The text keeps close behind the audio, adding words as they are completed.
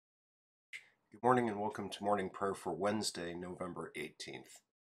Good morning and welcome to morning prayer for Wednesday, November 18th. In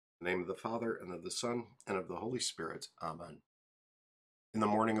the name of the Father, and of the Son, and of the Holy Spirit. Amen. In the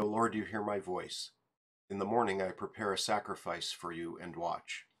morning, O Lord, you hear my voice. In the morning I prepare a sacrifice for you and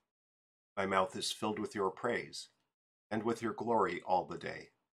watch. My mouth is filled with your praise, and with your glory all the day.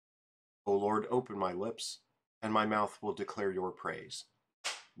 O Lord, open my lips, and my mouth will declare your praise.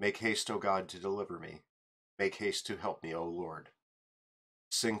 Make haste, O God, to deliver me. Make haste to help me, O Lord.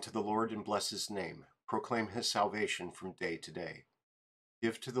 Sing to the Lord and bless his name. Proclaim his salvation from day to day.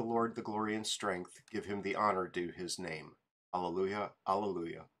 Give to the Lord the glory and strength. Give him the honor due his name. Alleluia,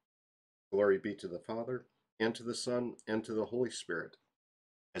 alleluia. Glory be to the Father, and to the Son, and to the Holy Spirit,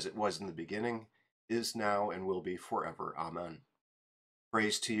 as it was in the beginning, is now, and will be forever. Amen.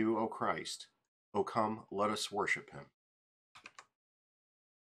 Praise to you, O Christ. O come, let us worship him.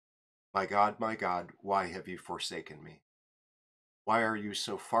 My God, why have you forsaken me? Why are you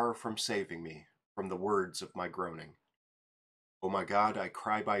so far from saving me from the words of my groaning? O my God, I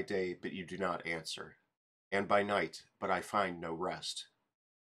cry by day, but you do not answer, and by night, but I find no rest.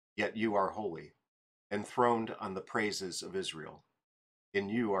 Yet you are holy, enthroned on the praises of Israel. In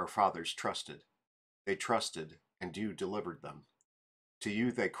you our fathers trusted. They trusted, and you delivered them. To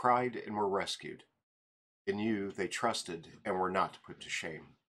you they cried and were rescued. In you they trusted and were not put to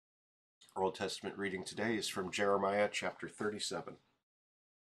shame. Our Old Testament reading today is from Jeremiah chapter 37.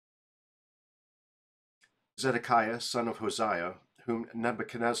 Zedekiah, son of Hosea, whom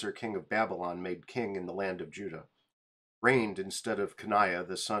Nebuchadnezzar, king of Babylon, made king in the land of Judah, reigned instead of Coniah,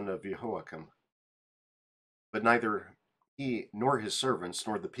 the son of Jehoiakim. But neither he nor his servants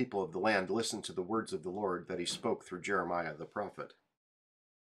nor the people of the land listened to the words of the Lord that he spoke through Jeremiah the prophet.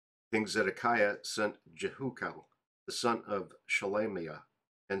 King Zedekiah sent Jehukal, the son of Shelemiah,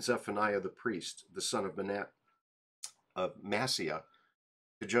 and Zephaniah the priest, the son of Maaseiah,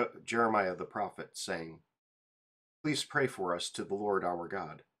 to Jeremiah the prophet, saying, Please pray for us to the Lord our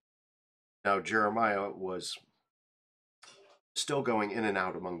God. Now Jeremiah was still going in and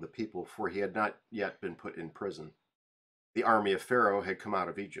out among the people, for he had not yet been put in prison. The army of Pharaoh had come out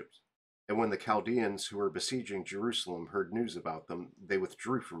of Egypt, and when the Chaldeans who were besieging Jerusalem heard news about them, they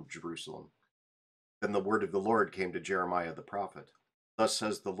withdrew from Jerusalem. Then the word of the Lord came to Jeremiah the prophet. Thus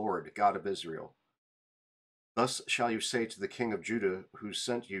says the Lord, God of Israel, Thus shall you say to the king of Judah, who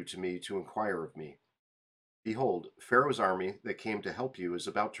sent you to me to inquire of me, Behold, Pharaoh's army that came to help you is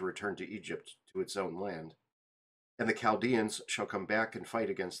about to return to Egypt, to its own land. And the Chaldeans shall come back and fight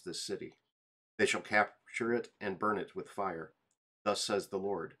against this city. They shall capture it and burn it with fire. Thus says the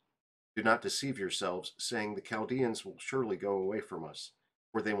Lord. Do not deceive yourselves, saying, The Chaldeans will surely go away from us,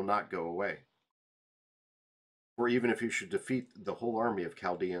 for they will not go away. For even if you should defeat the whole army of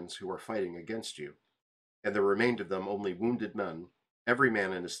Chaldeans who are fighting against you, and there remained of them only wounded men, every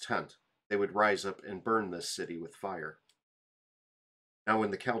man in his tent, they would rise up and burn this city with fire. Now when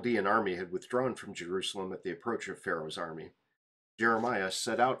the Chaldean army had withdrawn from Jerusalem at the approach of Pharaoh's army, Jeremiah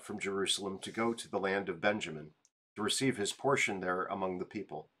set out from Jerusalem to go to the land of Benjamin, to receive his portion there among the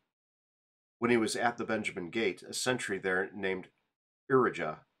people. When he was at the Benjamin gate, a sentry there named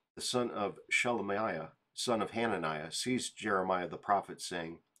Irijah, the son of Shelemiah, son of Hananiah, seized Jeremiah the prophet,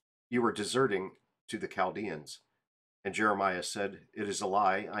 saying, You are deserting to the Chaldeans. And Jeremiah said, It is a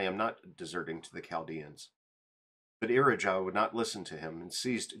lie, I am not deserting to the Chaldeans. But Irijah would not listen to him, and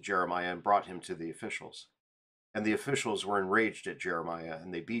seized Jeremiah and brought him to the officials. And the officials were enraged at Jeremiah,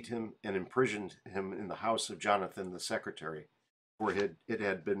 and they beat him and imprisoned him in the house of Jonathan the secretary, for it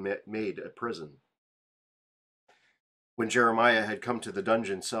had been made a prison. When Jeremiah had come to the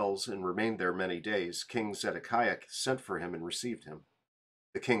dungeon cells and remained there many days, King Zedekiah sent for him and received him.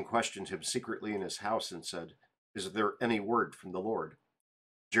 The king questioned him secretly in his house and said, Is there any word from the Lord?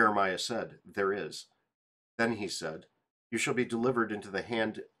 Jeremiah said, There is. Then he said, You shall be delivered into the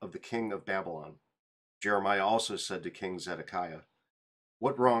hand of the king of Babylon. Jeremiah also said to King Zedekiah,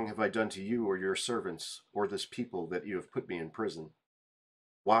 What wrong have I done to you or your servants or this people that you have put me in prison?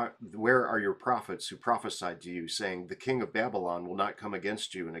 Where are your prophets who prophesied to you, saying, The king of Babylon will not come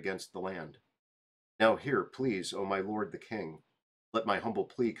against you and against the land? Now hear, please, O my lord the king, let my humble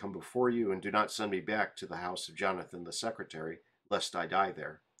plea come before you, and do not send me back to the house of Jonathan the secretary, lest I die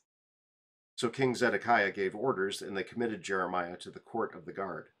there. So King Zedekiah gave orders, and they committed Jeremiah to the court of the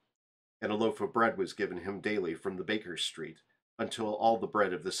guard. And a loaf of bread was given him daily from the baker's street, until all the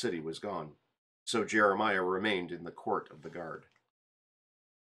bread of the city was gone. So Jeremiah remained in the court of the guard.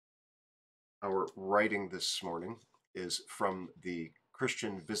 Our writing this morning is from the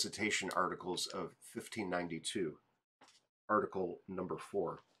Christian Visitation articles of 1592, article number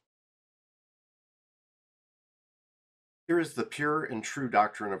 4. Here is the pure and true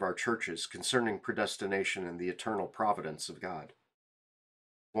doctrine of our churches concerning predestination and the eternal providence of God.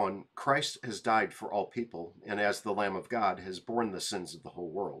 1. Christ has died for all people, and as the Lamb of God has borne the sins of the whole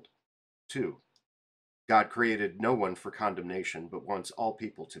world. 2. God created no one for condemnation, but wants all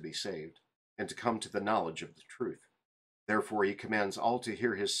people to be saved, and to come to the knowledge of the truth. Therefore he commands all to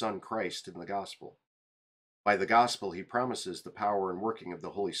hear his Son Christ in the gospel. By the gospel he promises the power and working of the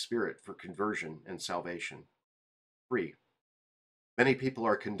Holy Spirit for conversion and salvation. 3. Many people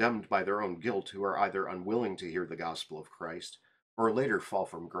are condemned by their own guilt who are either unwilling to hear the gospel of Christ or later fall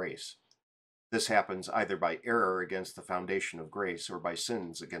from grace. This happens either by error against the foundation of grace or by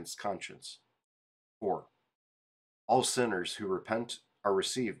sins against conscience. 4. All sinners who repent are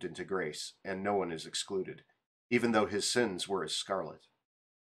received into grace, and no one is excluded, even though his sins were as scarlet.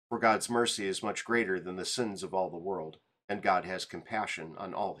 For God's mercy is much greater than the sins of all the world, and God has compassion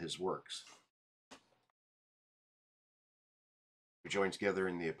on all his works. We join together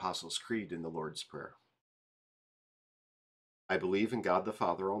in the Apostles' Creed in the Lord's Prayer. I believe in God the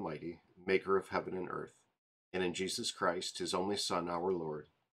Father Almighty, maker of heaven and earth, and in Jesus Christ, his only Son, our Lord,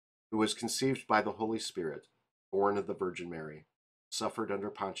 who was conceived by the Holy Spirit, born of the Virgin Mary, suffered under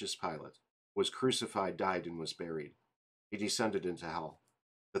Pontius Pilate, was crucified, died, and was buried. He descended into hell.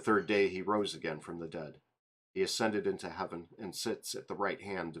 The third day he rose again from the dead. He ascended into heaven and sits at the right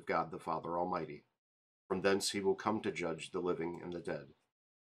hand of God the Father Almighty. From thence he will come to judge the living and the dead.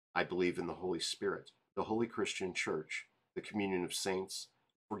 I believe in the Holy Spirit, the holy Christian Church, the communion of saints,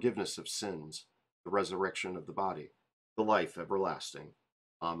 forgiveness of sins, the resurrection of the body, the life everlasting.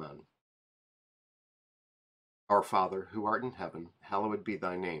 Amen. Our Father, who art in heaven, hallowed be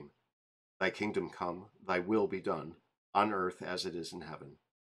thy name. Thy kingdom come, thy will be done, on earth as it is in heaven.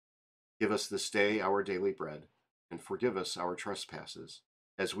 Give us this day our daily bread, and forgive us our trespasses,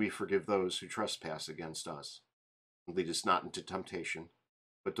 as we forgive those who trespass against us. And lead us not into temptation,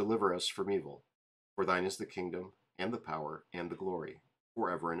 but deliver us from evil. For thine is the kingdom, and the power, and the glory,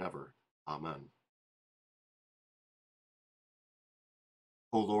 forever and ever. Amen.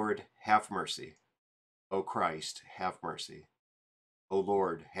 O Lord, have mercy. O Christ, have mercy. O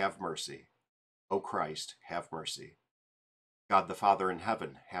Lord, have mercy. O Christ, have mercy. God the Father in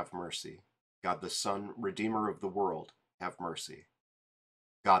heaven, have mercy. God the Son, Redeemer of the world, have mercy.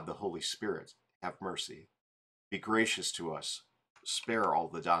 God the Holy Spirit, have mercy. Be gracious to us, spare all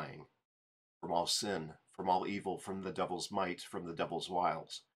the dying, from all sin, from all evil, from the devil's might, from the devil's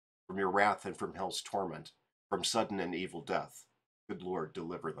wiles, from your wrath and from hell's torment, from sudden and evil death. Good Lord,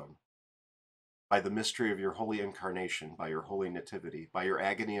 deliver them. By the mystery of your holy incarnation, by your holy nativity, by your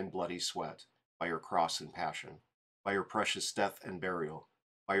agony and bloody sweat, by your cross and passion, by your precious death and burial,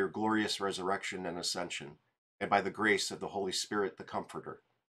 by your glorious resurrection and ascension, and by the grace of the Holy Spirit, the Comforter,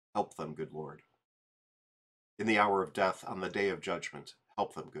 help them, good Lord. In the hour of death, on the day of judgment,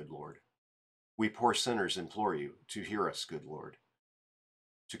 help them, good Lord. We poor sinners implore you to hear us, good Lord,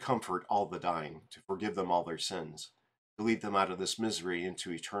 to comfort all the dying, to forgive them all their sins, to lead them out of this misery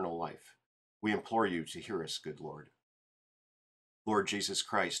into eternal life. We implore you to hear us, good Lord. Lord Jesus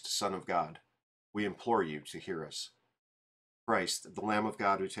Christ, Son of God, we implore you to hear us. Christ, the Lamb of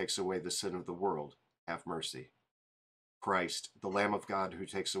God who takes away the sin of the world, have mercy. Christ, the Lamb of God who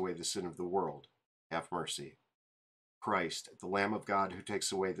takes away the sin of the world, have mercy. Christ, the Lamb of God who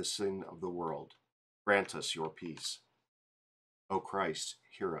takes away the sin of the world, grant us your peace. O Christ,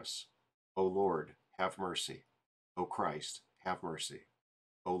 hear us. O Lord, have mercy. O Christ, have mercy.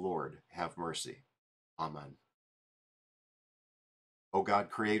 O Lord, have mercy. Amen. O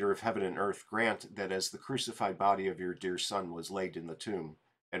God, creator of heaven and earth, grant that as the crucified body of your dear Son was laid in the tomb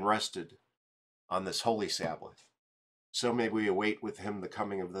and rested on this holy Sabbath, so may we await with him the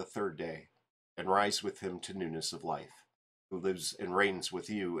coming of the third day and rise with him to newness of life, who lives and reigns with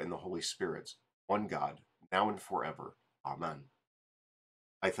you in the Holy Spirit, one God, now and forever. Amen.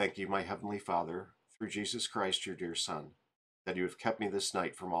 I thank you, my heavenly Father, through Jesus Christ, your dear Son, that you have kept me this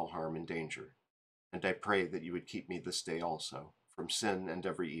night from all harm and danger, and I pray that you would keep me this day also from sin and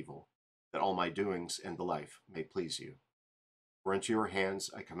every evil, that all my doings and the life may please you. For into your hands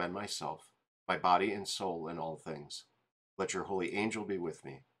I commend myself, my body and soul and all things. Let your holy angel be with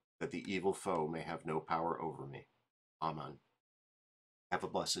me, that the evil foe may have no power over me. Amen. Have a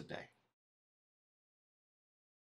blessed day.